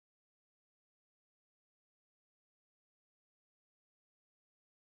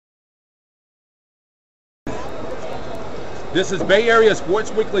This is Bay Area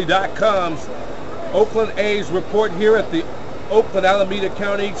SportsWeekly.com's Oakland A's report here at the Oakland Alameda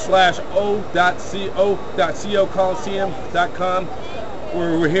County /O.co Coliseum.com,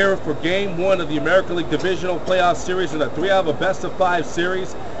 where we're here for Game 1 of the American League Divisional Playoff Series in a 3-out best of 5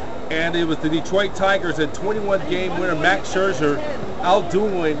 series. And it was the Detroit Tigers and 21-game winner Max Scherzer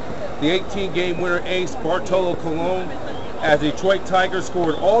outdueling the 18-game winner ace Bartolo Colon, as the Detroit Tigers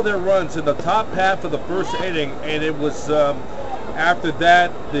scored all their runs in the top half of the first inning, and it was after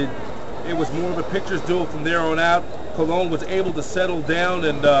that it was more of a pitcher's duel from there on out. Colon was able to settle down,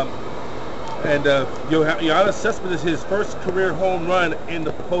 and Yoedis Cepedes his first career home run in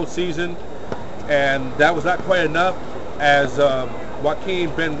the postseason, and that was not quite enough, as Joaquin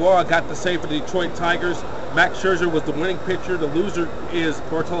Benoit got the save for the Detroit Tigers. Max Scherzer was the winning pitcher. The loser is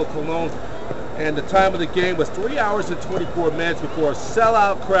Bartolo Colon. And the time of the game was 3 hours and 24 minutes before a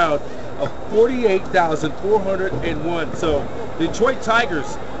sellout crowd of 48,401. So the Detroit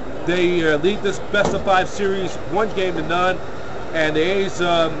Tigers, they lead this best of 5 series 1-0, and the A's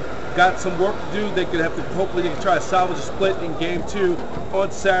got some work to do. They could have to, hopefully they can try to salvage a split in Game 2 on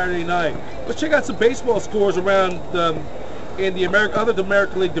Saturday night. Let's check out some baseball scores around in the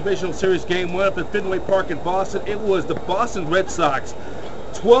American League Divisional Series Game 1 up at Fenway Park in Boston. It was the Boston Red Sox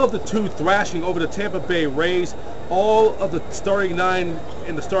 12-2 thrashing over the Tampa Bay Rays. All of the starting 9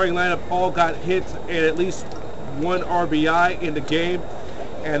 in the starting lineup all got hits and at least 1 RBI in the game.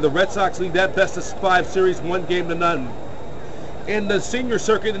 And the Red Sox lead that best of 5 series 1-0. In the senior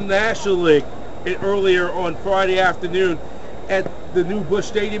circuit in the National League, earlier on Friday afternoon at the new Busch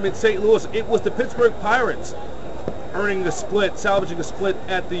Stadium in St. Louis, it was the Pittsburgh Pirates earning the split, salvaging a split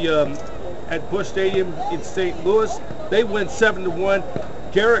at the at Busch Stadium in St. Louis. They win 7-1.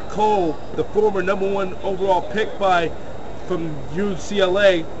 Garrett Cole, the former #1 overall pick from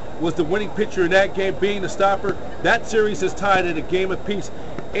UCLA, was the winning pitcher in that game, being the stopper. That series is tied at a game apiece.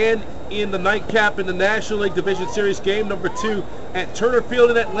 And in the nightcap in the National League Division Series Game number 2 at Turner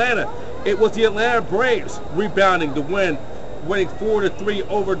Field in Atlanta, it was the Atlanta Braves rebounding to win, winning 4-3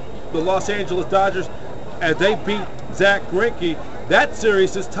 over the Los Angeles Dodgers as they beat Zach Greinke. That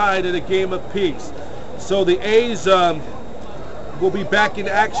series is tied at a game apiece. So the A's will be back in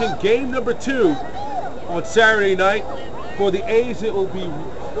action. Game number 2 on Saturday night. For the A's, it will be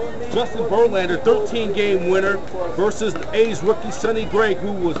Justin Verlander, 13-game winner, versus the A's rookie Sonny Gray,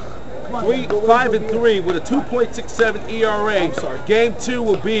 who was 5-3 with a 2.67 ERA. Game 2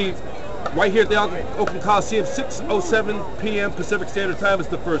 will be right here at the Oakland Coliseum, 6:07 p.m. Pacific Standard Time is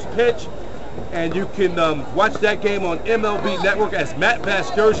the first pitch. And you can watch that game on MLB Network as Matt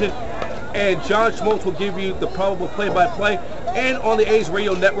Vasgersian and John Schmaltz will give you the probable play-by-play, and on the A's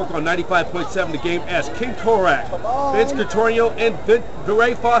radio network on 95.7 the game as King Korak, Vince Cotorino, and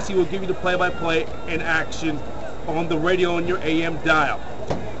Ray Fosse will give you the play-by-play in action on the radio on your AM dial.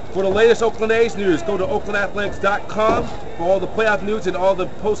 For the latest Oakland A's news, go to OaklandAthletics.com for all the playoff news and all the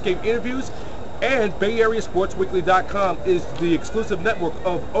post-game interviews. And BayAreaSportsWeekly.com is the exclusive network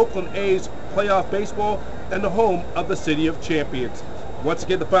of Oakland A's playoff baseball and the home of the City of Champions. Once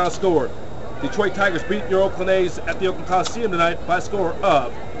again, the final score: Detroit Tigers beat your Oakland A's at the Oakland Coliseum tonight by a score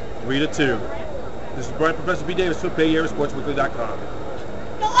of 3-2. This is Brian Professor B. Davis from BayAreaSportsWeekly.com.